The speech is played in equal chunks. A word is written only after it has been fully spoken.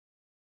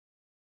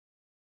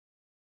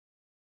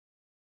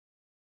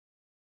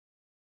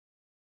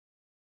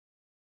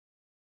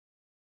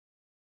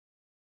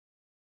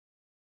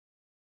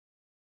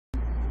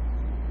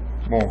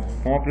Bom,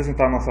 vamos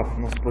apresentar nosso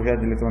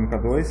projeto de Eletrônica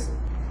 2.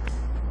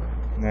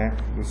 Né?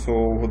 Eu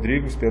sou o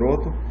Rodrigo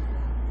Sperotto,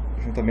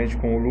 juntamente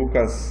com o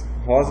Lucas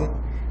Rosa.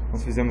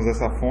 Nós fizemos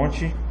essa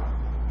fonte.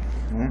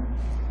 Né?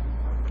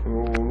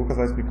 O Lucas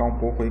vai explicar um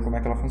pouco aí como é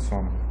que ela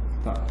funciona.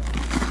 Tá.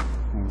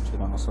 Vamos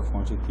tirar nossa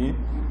fonte aqui.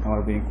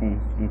 Ela vem com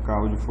um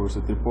cabo de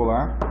força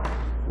tripolar,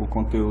 o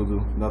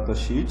conteúdo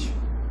datasheet.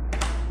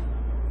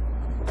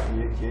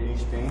 E aqui a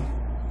gente tem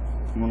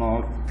o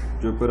manual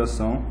de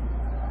operação,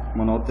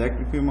 manual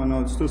técnico e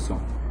manual de instrução.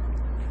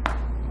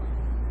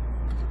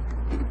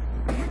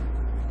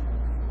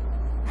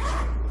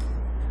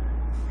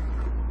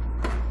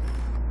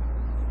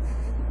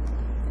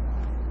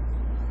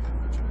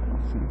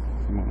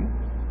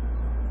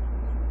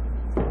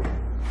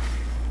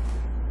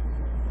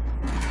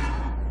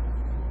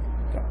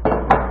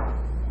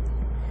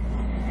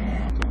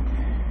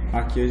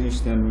 Aqui a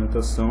gente tem a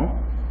alimentação,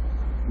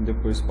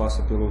 depois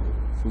passa pelo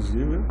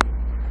fusível,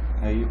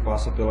 aí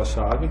passa pela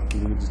chave, que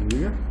liga e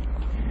desliga,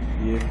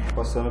 e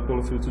passando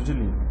pelo filtro de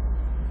linha.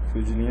 O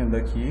filtro de linha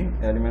daqui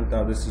é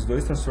alimentado a esses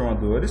dois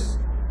transformadores,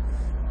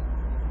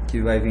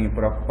 que vai vir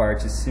para a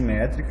parte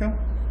simétrica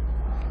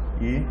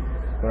e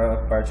para a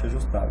parte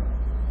ajustável.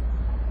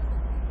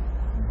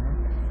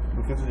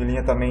 O filtro de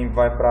linha também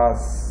vai para as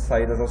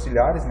saídas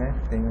auxiliares, né?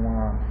 Tem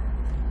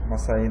uma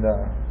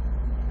saída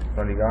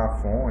para ligar a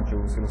fonte,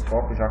 o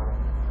osciloscópio já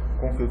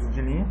com filtro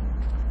de linha.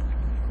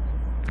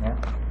 Né?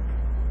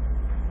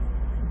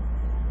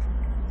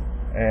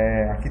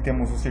 Aqui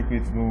temos o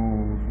circuito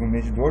do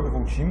medidor, do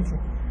voltímetro,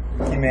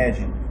 que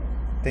mede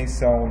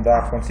tensão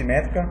da fonte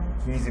simétrica,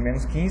 15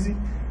 menos 15,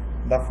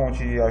 da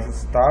fonte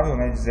ajustável,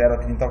 né, de 0 a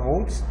 30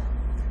 volts,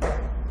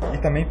 e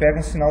também pega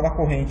um sinal da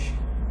corrente,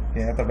 que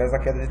é através da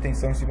queda de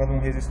tensão em cima de um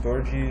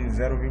resistor de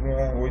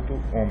 0,8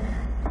 ohm.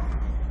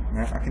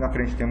 Né? Aqui na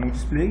frente temos um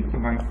display que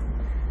vai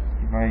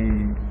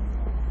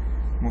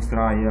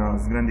mostrar aí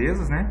as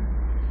grandezas, né?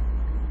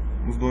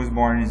 Os dois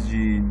bornes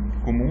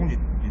comum de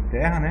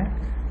terra, né?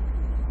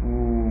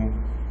 O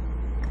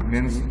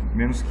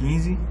menos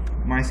 15,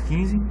 mais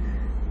 15,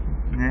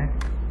 né?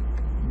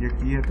 E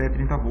aqui até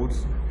 30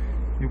 volts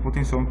e o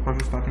potenciômetro para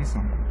ajustar a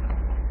tensão.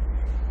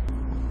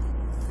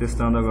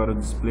 Testando agora o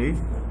display.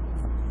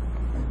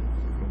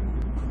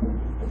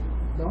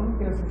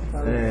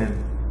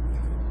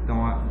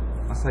 Então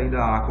a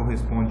saída A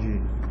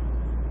corresponde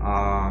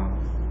ao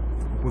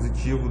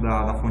positivo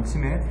da fonte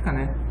simétrica,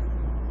 né?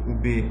 O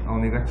B ao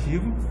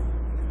negativo,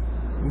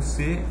 o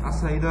C a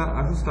saída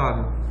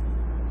ajustável,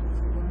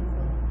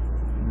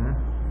 né?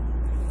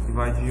 Que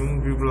vai de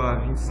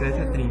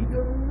 1,27 a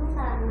 30,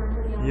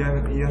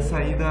 e a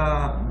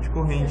saída de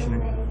corrente, né?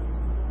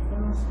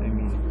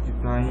 Que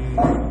está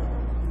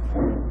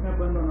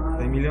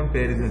em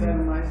miliamperes ali.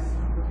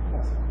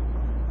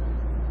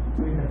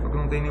 Só que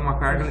não tem nenhuma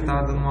carga, ele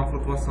está dando uma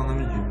flutuação na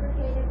medida.